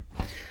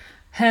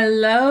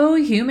Hello,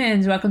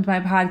 humans. Welcome to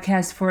my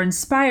podcast for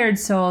inspired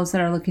souls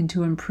that are looking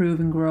to improve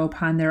and grow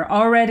upon their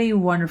already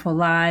wonderful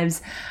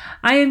lives.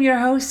 I am your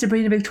host,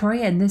 Sabrina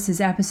Victoria, and this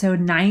is episode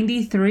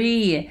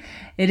 93.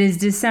 It is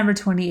December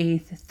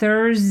 28th,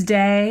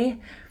 Thursday.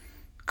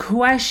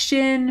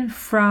 Question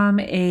from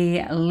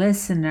a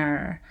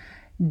listener.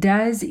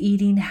 Does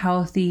eating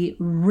healthy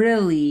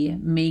really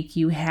make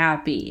you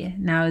happy?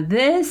 Now,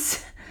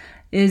 this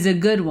is a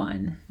good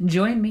one.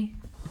 Join me.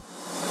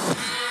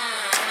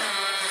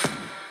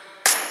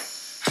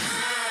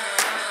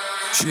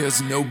 She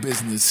has no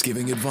business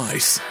giving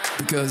advice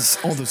because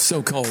all the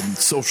so-called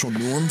social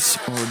norms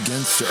are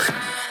against her.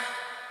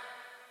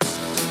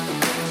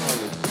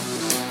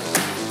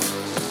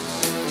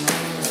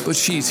 But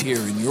she's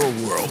here in your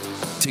world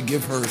to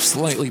give her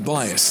slightly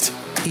biased,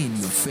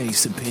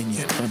 in-your-face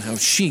opinion on how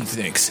she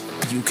thinks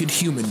you could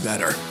human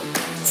better.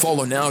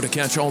 Follow now to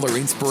catch all her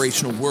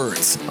inspirational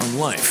words on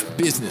life,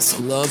 business,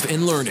 love,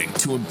 and learning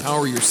to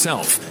empower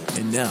yourself.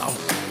 And now,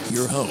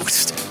 your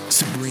host,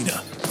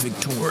 Sabrina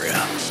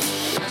Victoria.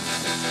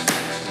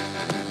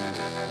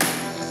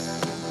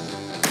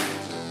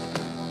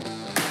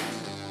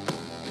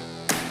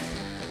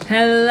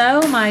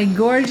 Hello, my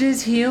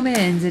gorgeous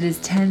humans. It is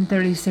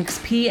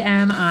 10:36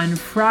 p.m. on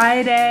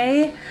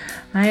Friday.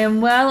 I am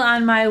well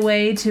on my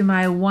way to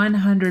my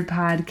 100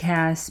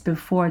 podcasts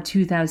before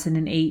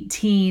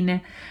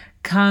 2018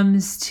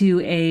 comes to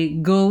a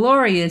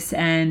glorious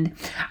end.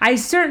 I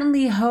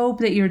certainly hope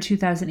that your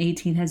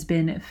 2018 has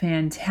been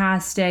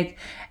fantastic,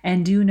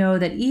 and do know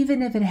that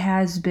even if it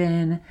has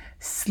been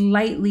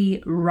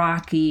slightly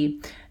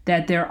rocky,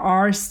 that there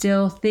are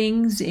still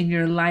things in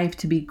your life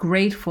to be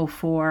grateful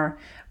for.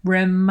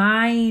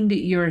 Remind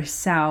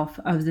yourself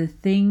of the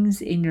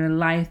things in your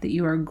life that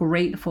you are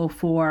grateful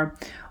for.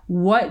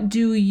 What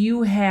do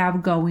you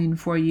have going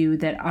for you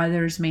that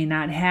others may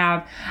not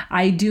have?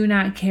 I do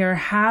not care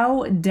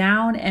how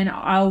down and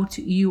out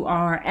you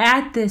are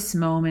at this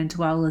moment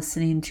while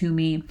listening to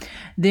me.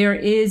 There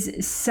is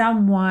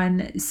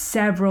someone,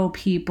 several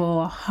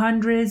people,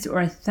 hundreds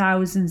or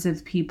thousands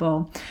of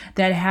people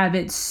that have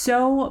it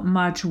so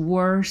much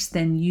worse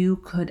than you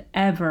could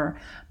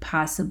ever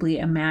possibly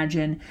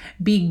imagine.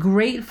 Be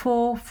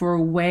grateful for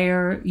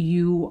where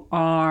you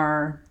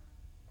are.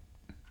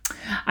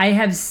 I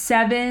have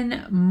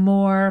 7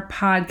 more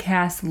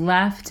podcasts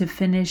left to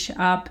finish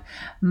up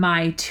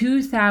my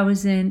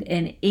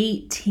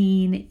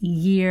 2018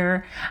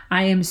 year.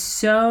 I am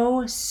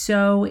so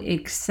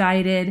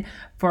excited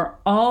for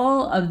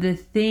all of the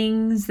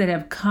things that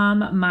have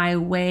come my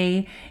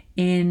way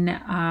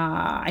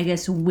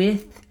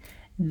with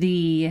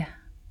the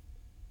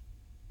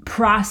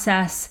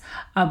process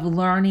of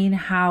learning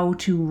how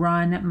to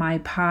run my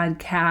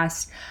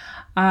podcast.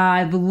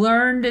 I've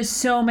learned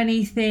so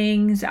many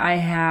things. I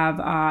have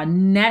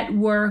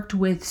networked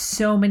with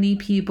so many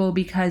people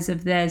because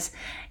of this,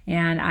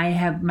 and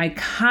my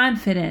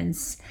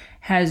confidence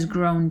has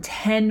grown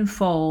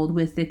tenfold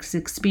with this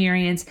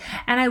experience.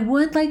 And I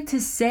would like to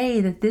say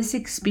that this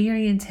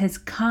experience has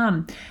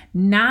come,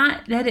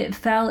 not that it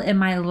fell in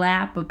my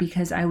lap, but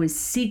because I was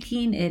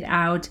seeking it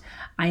out.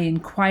 I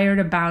inquired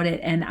about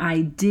it, and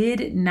I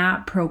did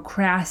not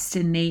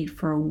procrastinate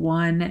for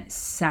 1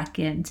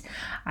 second.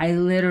 I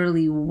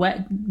literally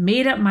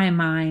made up my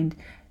mind,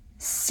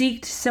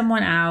 sucked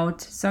someone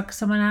out,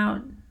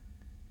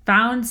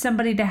 found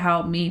somebody to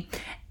help me.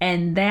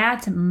 And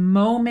that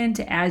moment,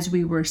 as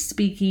we were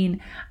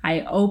speaking,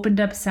 I opened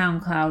up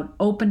SoundCloud,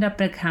 opened up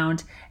an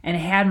account, and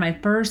had my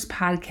first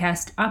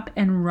podcast up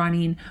and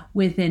running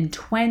within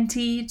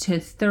 20 to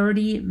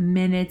 30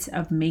 minutes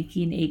of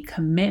making a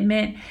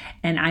commitment,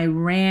 and I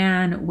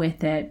ran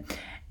with it.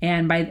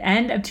 And by the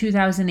end of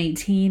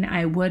 2018,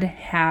 I will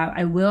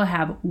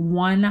have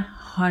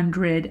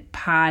 100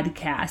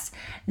 podcasts.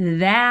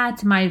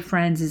 That, my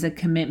friends, is a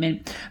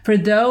commitment. For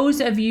those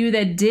of you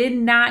that did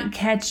not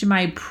catch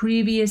my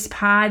previous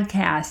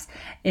podcast,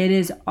 it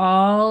is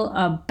all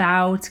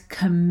about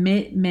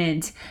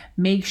commitment.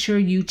 Make sure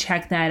you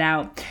check that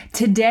out.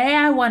 Today,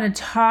 I want to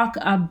talk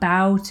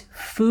about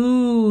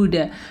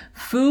food.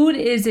 Food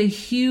is a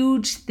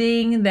huge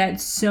thing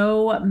that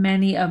so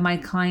many of my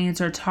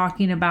clients are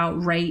talking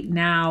about right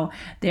now.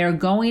 They're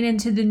going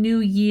into the new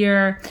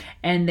year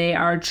and they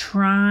are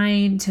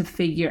trying to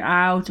figure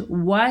out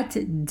what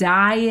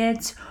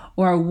diet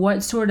or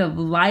what sort of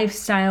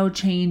lifestyle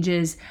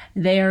changes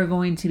they are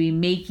going to be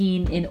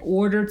making in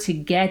order to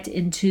get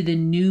into the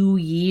new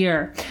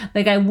year.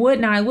 I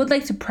would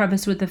like to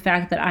preface with the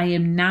fact that I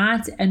am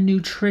not a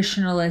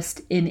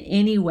nutritionalist in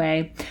any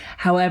way.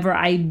 However,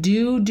 I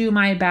do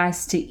my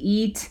best to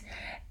eat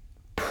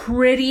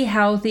pretty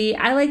healthy.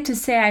 I like to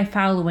say I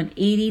follow an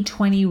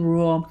 80-20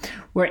 rule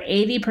where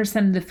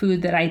 80% of the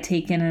food that I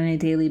take in on a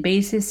daily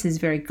basis is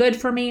very good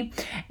for me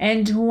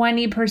and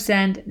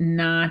 20%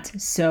 not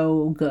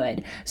so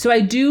good. So I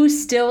do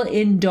still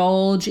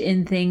indulge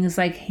in things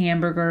like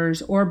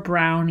hamburgers or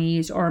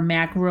brownies or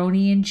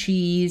macaroni and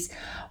cheese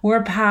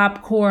or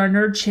popcorn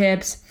or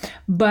chips,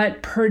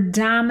 but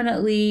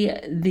predominantly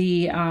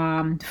the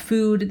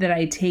food that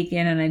I take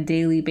in on a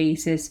daily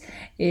basis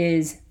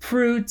is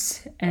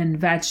fruits and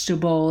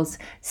vegetables,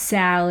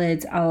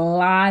 salads, a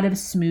lot of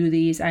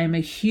smoothies. I am a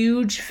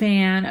huge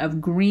fan of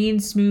green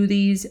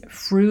smoothies,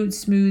 fruit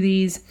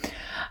smoothies,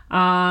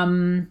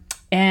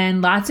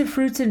 and lots of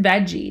fruits and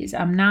veggies.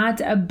 I'm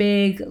not a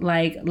big,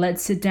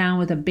 let's sit down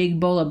with a big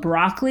bowl of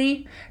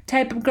broccoli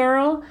type of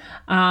girl,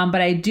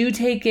 but I do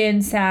take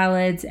in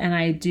salads and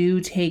I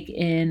do take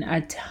in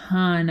a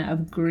ton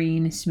of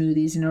green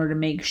smoothies in order to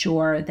make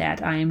sure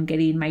that I am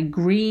getting my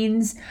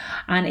greens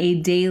on a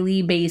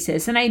daily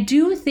basis. And I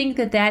do think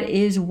that that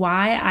is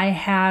why I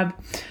have,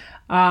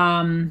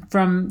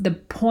 from the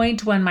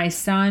point when my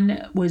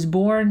son was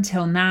born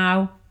till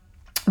now,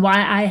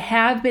 why I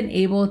have been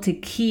able to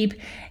keep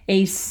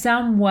a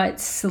somewhat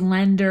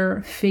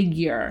slender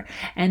figure.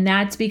 And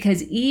that's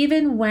because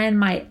even when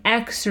my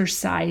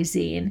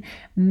exercising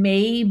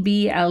may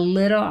be a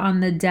little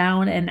on the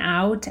down and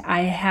out,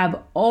 I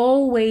have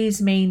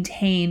always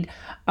maintained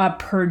a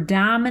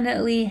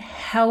predominantly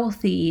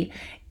healthy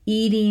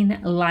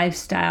eating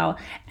lifestyle.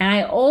 And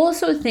I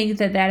also think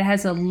that that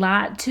has a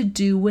lot to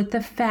do with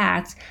the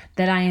fact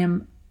that I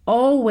am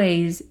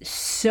always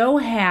so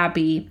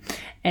happy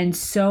and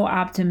so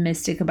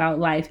optimistic about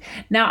life.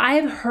 Now,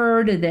 I've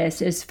heard of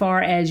this as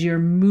far as your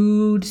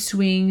mood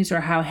swings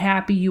or how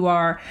happy you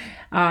are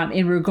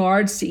in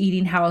regards to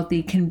eating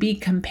healthy can be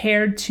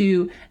compared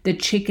to the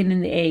chicken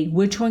and the egg.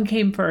 Which one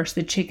came first,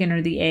 the chicken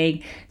or the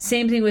egg?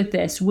 Same thing with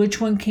this.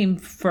 Which one came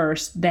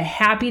first, the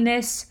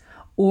happiness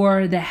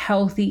or the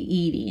healthy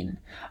eating?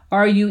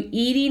 Are you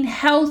eating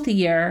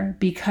healthier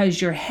because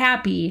you're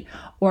happy,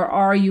 or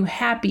are you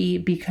happy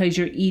because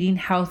you're eating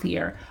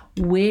healthier?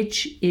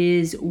 Which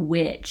is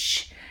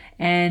which?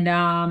 And,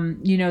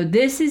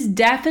 this is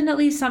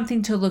definitely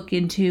something to look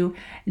into,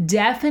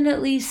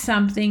 definitely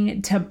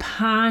something to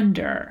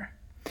ponder.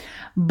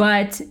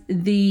 But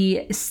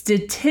the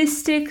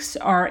statistics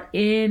are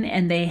in,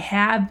 and they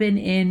have been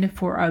in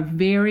for a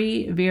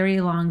very, very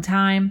long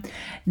time.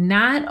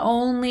 Not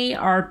only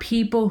are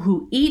people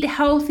who eat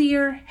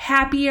healthier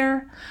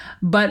happier,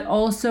 but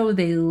also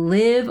they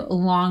live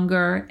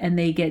longer and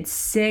they get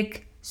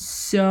sick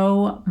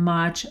so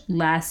much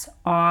less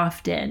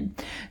often.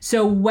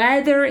 So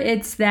whether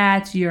it's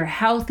that you're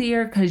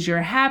healthier because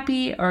you're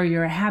happy or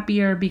you're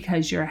happier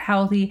because you're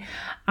healthy,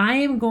 I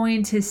am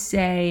going to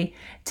say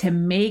to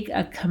make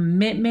a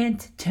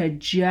commitment to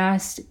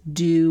just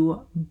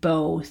do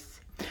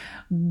both.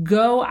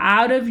 Go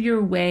out of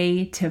your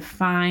way to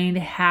find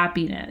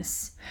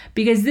happiness,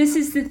 because this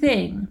is the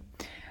thing.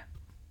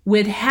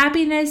 With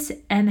happiness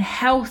and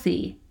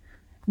healthy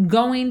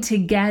going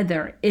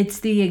together, it's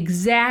the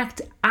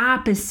exact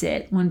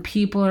opposite when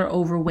people are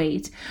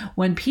overweight.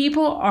 When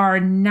people are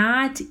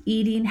not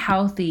eating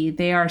healthy,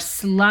 they are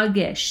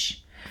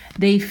sluggish.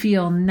 They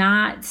feel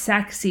not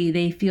sexy.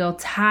 They feel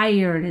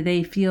tired.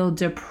 They feel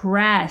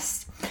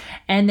depressed.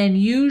 And then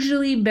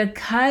usually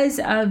because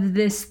of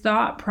this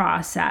thought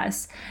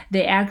process,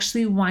 they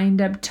actually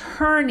wind up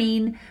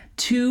turning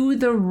to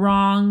the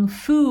wrong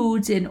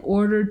foods in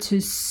order to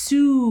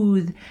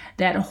soothe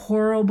that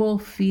horrible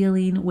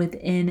feeling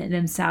within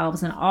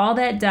themselves. And all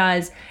that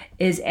does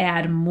is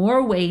add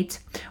more weight,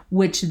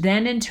 which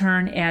then in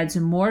turn adds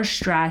more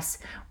stress,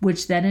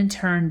 which then in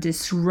turn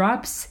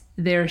disrupts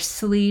their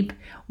sleep,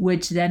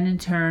 which then in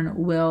turn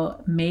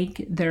will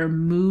make their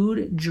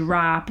mood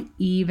drop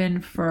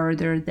even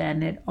further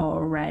than it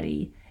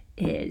already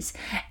is.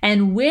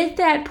 And with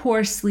that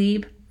poor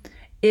sleep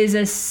is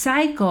a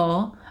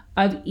cycle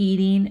of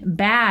eating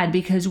bad,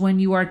 because when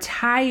you are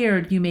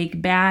tired, you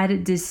make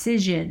bad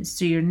decisions.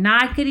 So you're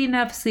not getting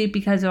enough sleep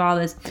because of all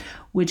this,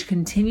 which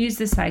continues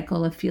the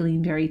cycle of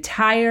feeling very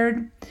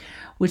tired,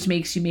 which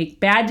makes you make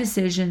bad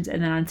decisions.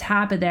 And then on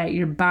top of that,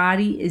 your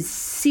body is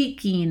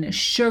seeking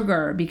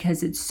sugar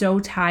because it's so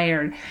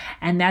tired.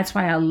 And that's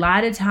why a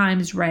lot of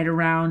times right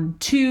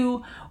around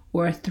 2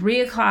 or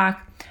 3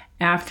 o'clock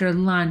after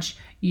lunch,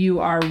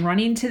 you are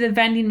running to the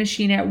vending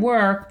machine at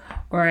work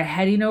or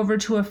heading over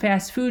to a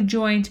fast food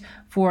joint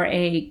for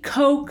a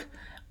Coke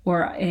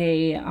or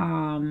a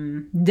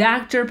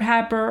Dr.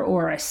 Pepper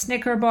or a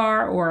Snicker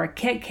bar or a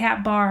Kit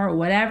Kat bar or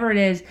whatever it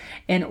is,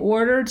 in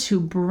order to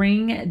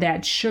bring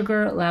that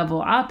sugar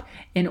level up,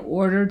 in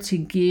order to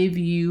give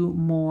you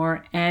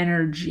more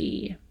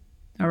energy.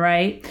 All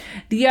right.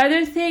 The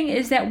other thing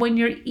is that when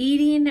you're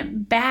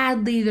eating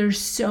badly, there's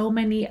so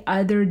many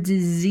other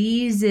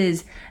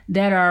diseases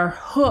that are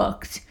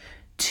hooked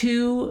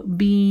to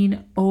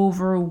being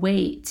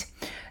overweight.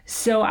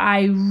 So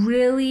I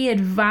really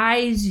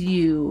advise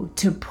you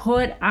to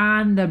put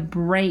on the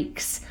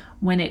brakes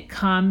when it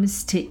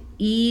comes to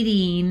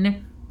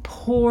eating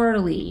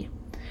poorly.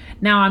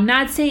 Now, I'm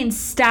not saying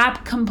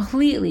stop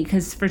completely,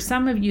 because for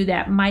some of you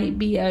that might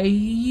be a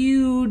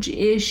huge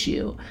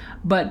issue,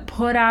 but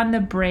put on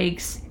the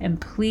brakes and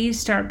please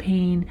start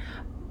paying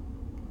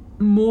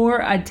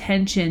more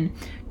attention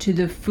to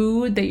the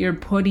food that you're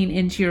putting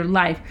into your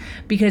life,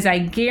 because I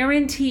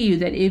guarantee you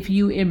that if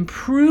you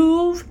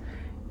improve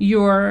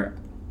your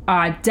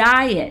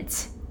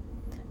diet,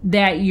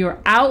 that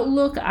your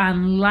outlook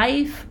on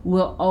life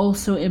will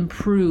also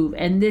improve,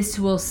 and this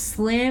will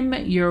slim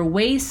your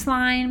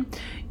waistline.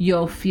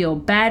 You'll feel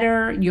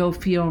better, you'll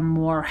feel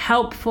more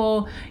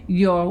helpful,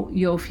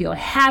 you'll feel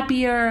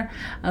happier,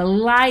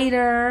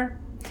 lighter.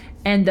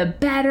 And the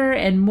better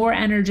and more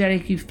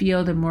energetic you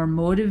feel, the more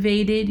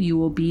motivated you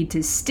will be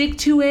to stick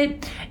to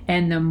it.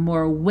 And the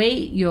more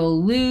weight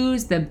you'll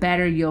lose, the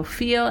better you'll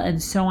feel,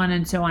 and so on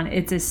and so on.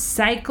 It's a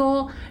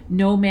cycle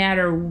no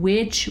matter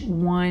which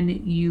one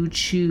you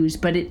choose.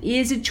 But it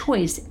is a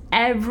choice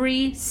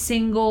every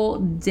single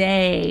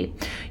day.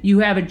 You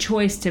have a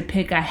choice to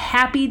pick a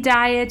happy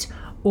diet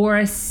or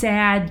a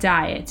sad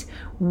diet.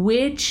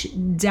 Which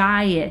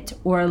diet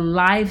or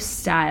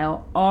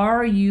lifestyle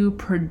are you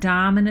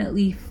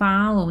predominantly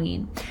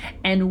following?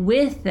 And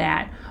with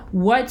that,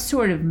 what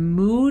sort of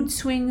mood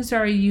swings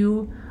are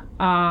you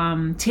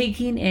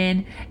taking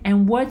in,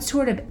 and what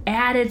sort of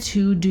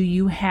attitude do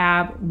you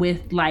have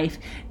with life?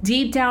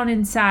 Deep down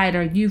inside,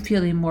 are you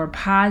feeling more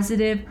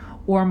positive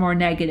or more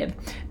negative?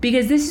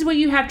 Because this is what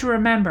you have to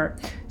remember.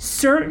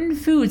 Certain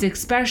foods,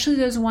 especially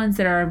those ones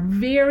that are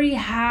very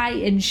high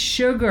in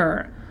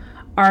sugar,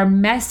 are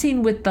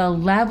messing with the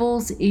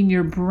levels in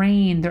your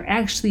brain. They're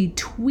actually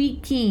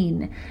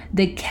tweaking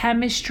the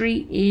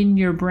chemistry in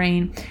your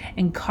brain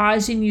and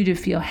causing you to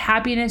feel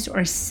happiness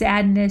or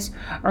sadness,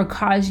 or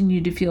causing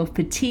you to feel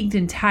fatigued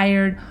and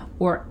tired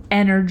or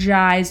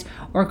energized,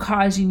 or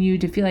causing you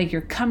to feel like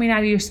you're coming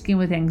out of your skin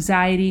with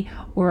anxiety,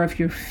 or if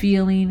you're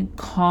feeling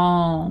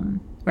calm,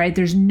 right?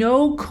 There's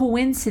no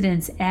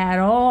coincidence at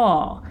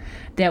all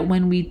that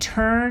when we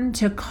turn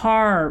to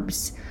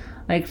carbs,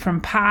 like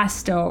from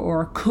pasta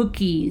or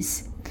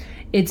cookies,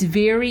 it's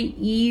very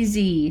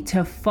easy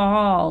to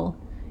fall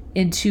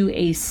into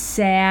a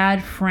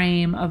sad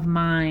frame of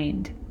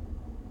mind.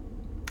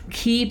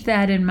 Keep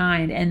that in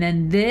mind. And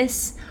then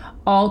this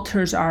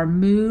alters our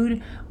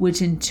mood, which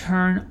in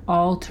turn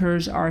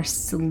alters our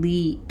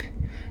sleep.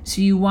 So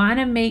you want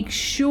to make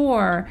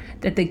sure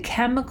that the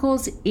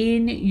chemicals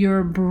in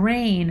your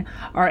brain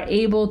are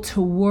able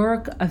to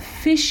work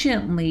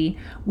efficiently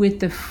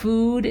with the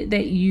food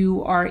that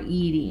you are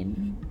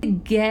eating.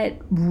 Get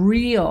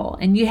real,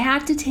 and you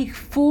have to take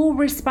full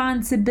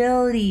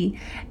responsibility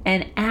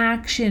and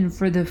action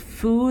for the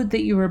food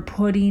that you are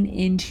putting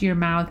into your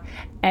mouth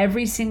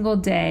every single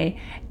day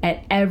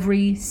at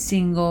every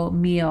single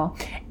meal.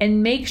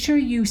 And make sure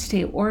you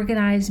stay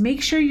organized.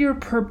 Make sure you're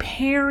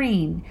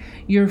preparing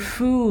your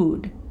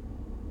food.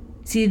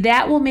 See,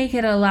 that will make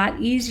it a lot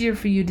easier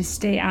for you to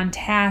stay on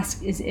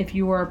task, is if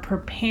you are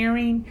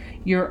preparing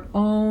your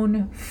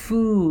own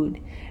food.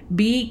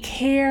 Be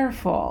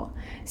careful.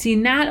 See,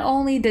 not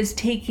only does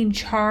taking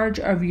charge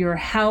of your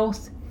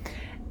health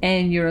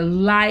and your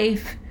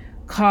life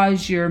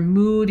cause your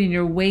mood and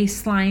your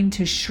waistline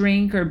to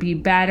shrink or be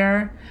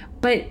better,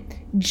 but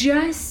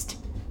just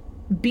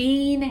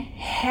being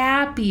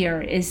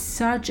happier is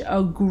such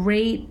a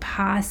great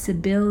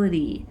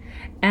possibility.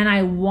 And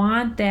I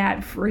want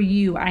that for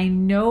you. I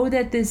know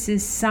that this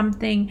is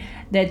something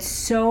that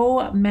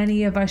so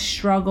many of us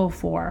struggle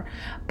for.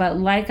 But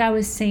like I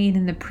was saying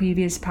in the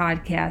previous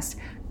podcast,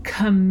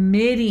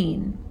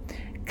 committing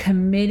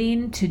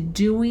to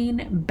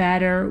doing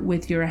better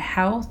with your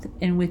health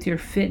and with your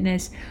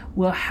fitness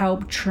will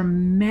help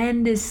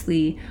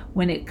tremendously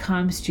when it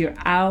comes to your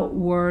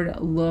outward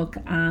look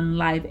on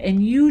life.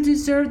 And you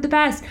deserve the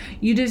best.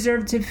 You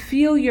deserve to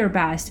feel your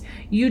best.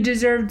 You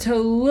deserve to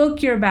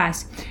look your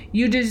best.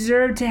 You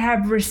deserve to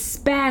have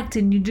respect,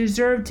 and you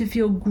deserve to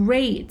feel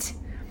great.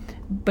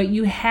 But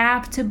you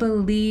have to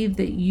believe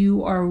that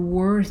you are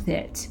worth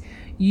it.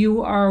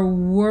 You are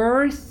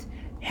worth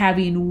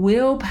having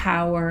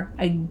willpower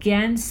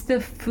against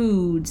the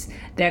foods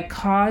that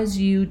cause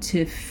you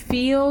to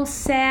feel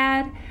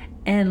sad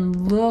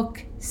and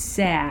look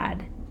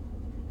sad.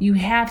 You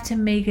have to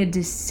make a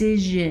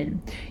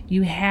decision.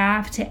 You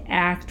have to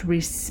act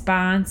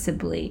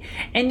responsibly.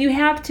 And you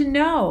have to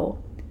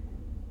know.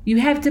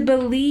 You have to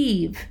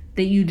believe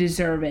that you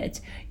deserve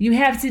it. You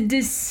have to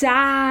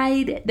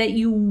decide that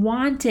you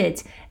want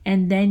it.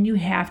 And then you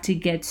have to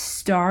get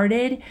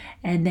started,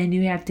 and then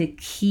you have to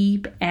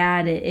keep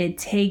at it. It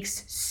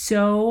takes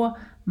so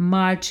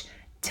much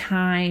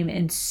time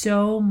and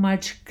so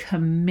much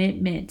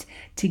commitment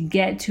to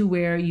get to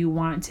where you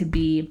want to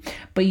be.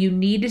 But you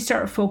need to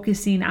start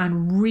focusing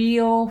on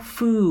real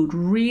food,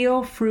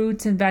 real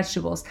fruits and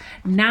vegetables,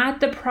 not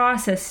the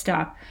processed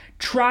stuff.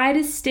 Try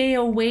to stay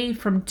away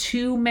from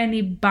too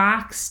many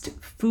boxed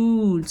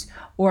foods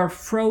or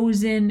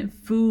frozen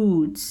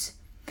foods.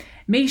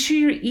 Make sure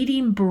you're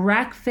eating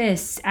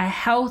breakfast. A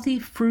healthy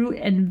fruit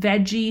and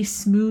veggie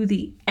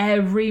smoothie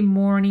every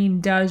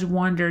morning does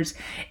wonders.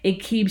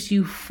 It keeps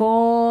you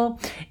full.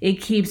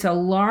 It keeps a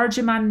large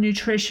amount of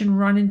nutrition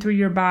running through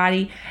your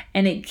body,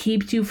 and it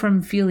keeps you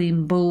from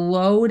feeling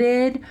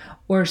bloated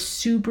or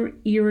super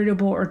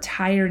irritable or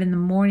tired in the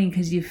morning,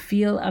 because you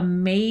feel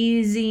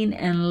amazing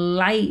and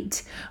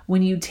light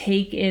when you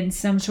take in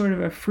some sort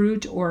of a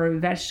fruit or a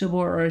vegetable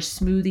or a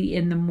smoothie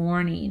in the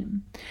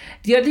morning.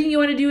 The other thing you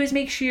want to do is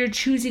make sure you're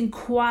choosing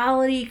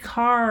quality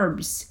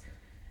carbs.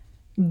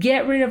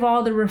 Get rid of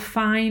all the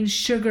refined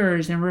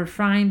sugars and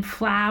refined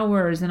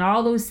flours and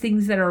all those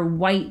things that are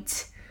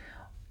white.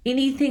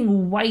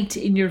 Anything white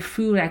in your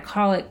food, I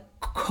call it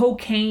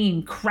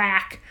cocaine,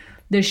 crack.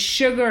 The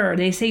sugar,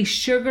 they say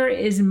sugar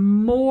is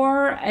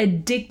more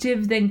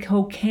addictive than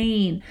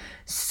cocaine.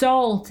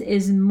 Salt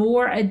is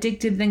more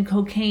addictive than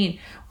cocaine.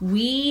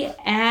 We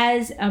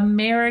as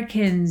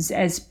Americans,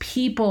 as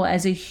people,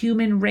 as a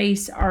human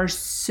race, are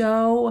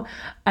so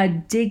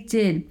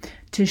addicted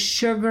to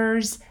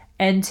sugars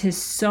and to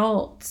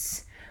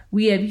salts.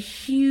 We have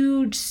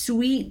huge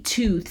sweet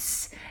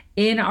tooths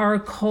in our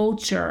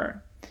culture.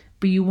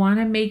 But you want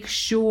to make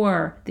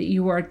sure that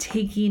you are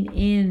taking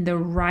in the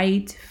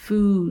right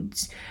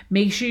foods.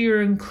 Make sure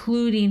you're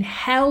including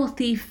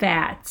healthy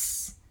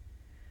fats.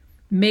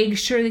 Make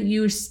sure that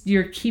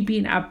you're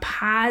keeping a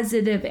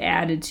positive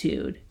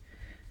attitude.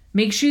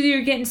 Make sure that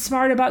you're getting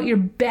smart about your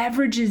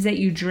beverages that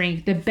you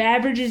drink. The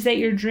beverages that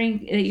you're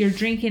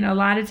drinking a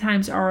lot of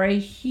times are a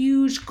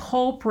huge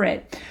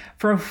culprit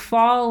for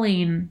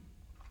falling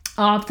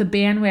off the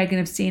bandwagon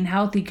of staying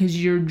healthy,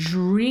 because you're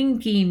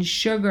drinking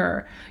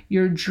sugar,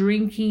 you're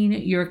drinking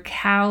your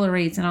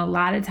calories, and a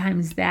lot of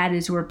times that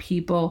is where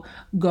people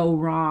go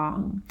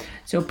wrong.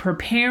 So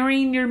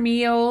preparing your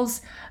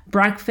meals,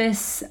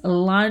 breakfasts,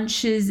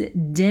 lunches,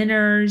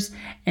 dinners,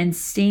 and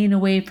staying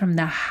away from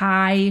the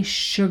high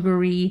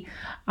sugary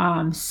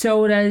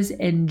sodas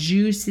and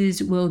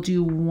juices will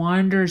do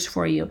wonders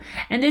for you.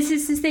 And this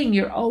is the thing,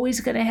 you're always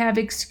going to have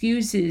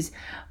excuses,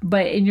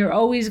 and you're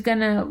always going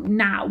to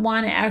not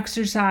want to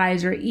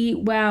exercise or eat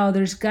well.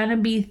 There's going to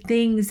be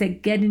things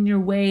that get in your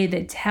way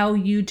that tell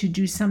you to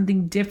do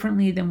something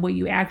differently than what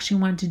you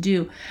actually want to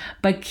do.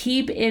 But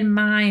keep in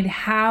mind,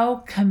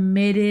 how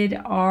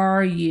committed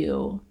are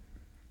you?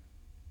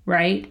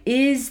 Right?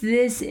 Is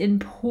this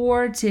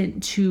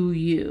important to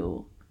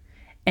you?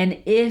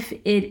 And if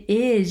it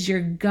is, you're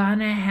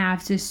gonna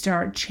have to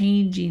start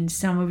changing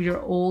some of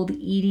your old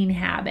eating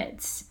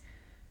habits.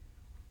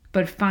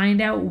 But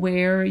find out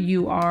where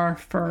you are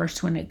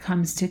first when it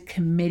comes to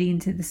committing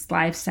to this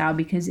lifestyle,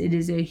 because it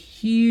is a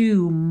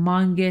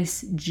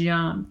humongous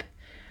jump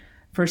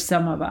for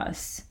some of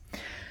us.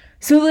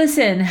 So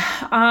listen,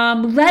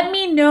 let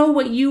me know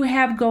what you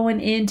have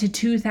going into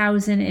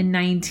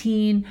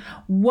 2019.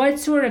 What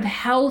sort of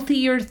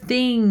healthier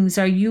things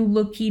are you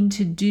looking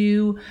to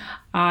do?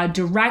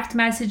 Direct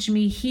message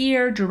me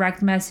here,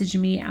 direct message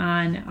me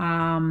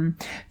on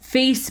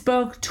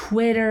Facebook,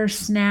 Twitter,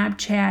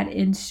 Snapchat,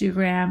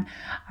 Instagram.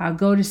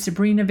 Go to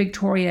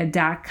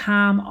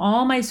SabrinaVictoria.com.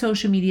 All my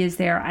social media is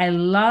there. I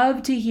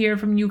love to hear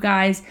from you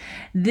guys.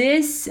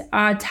 This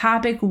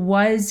topic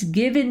was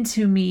given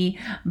to me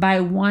by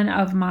one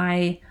of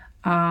my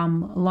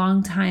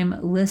longtime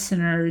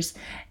listeners,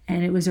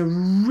 and it was a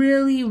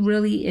really,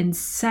 really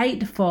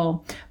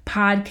insightful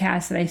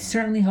podcast that I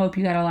certainly hope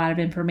you got a lot of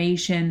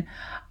information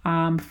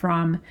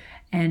from.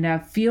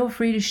 And feel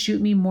free to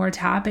shoot me more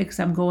topics.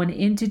 I'm going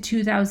into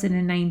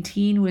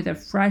 2019 with a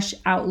fresh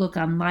outlook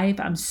on life.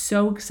 I'm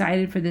so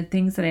excited for the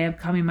things that I have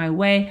coming my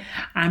way.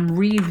 I'm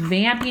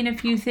revamping a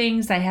few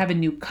things. I have a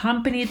new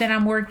company that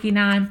I'm working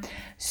on.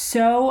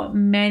 So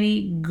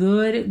many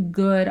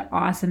good,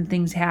 awesome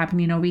things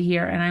happening over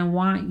here, and I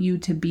want you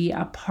to be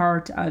a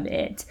part of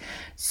it.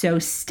 So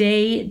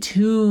stay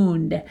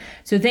tuned.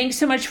 So thanks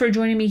so much for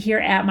joining me here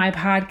at my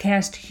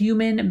podcast,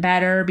 Human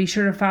Better. Be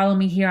sure to follow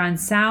me here on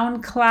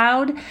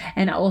SoundCloud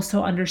and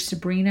also under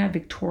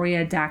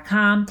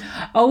SabrinaVictoria.com.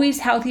 Always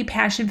healthy,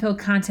 passion-filled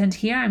content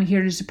here. I'm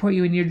here to support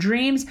you in your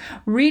dreams.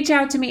 Reach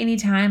out to me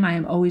anytime. I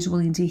am always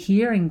willing to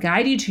hear and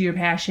guide you to your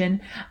passion.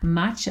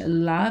 Much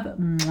love.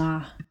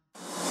 Mwah.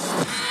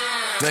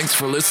 Thanks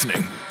for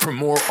listening. For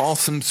more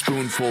awesome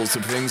spoonfuls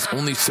of things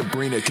only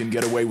Sabrina can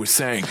get away with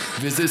saying,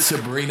 visit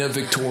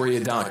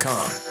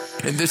SabrinaVictoria.com.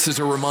 And this is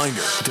a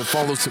reminder to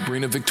follow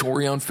Sabrina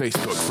Victoria on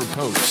Facebook for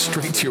posts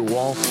straight to your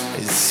wall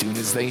as soon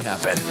as they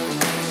happen.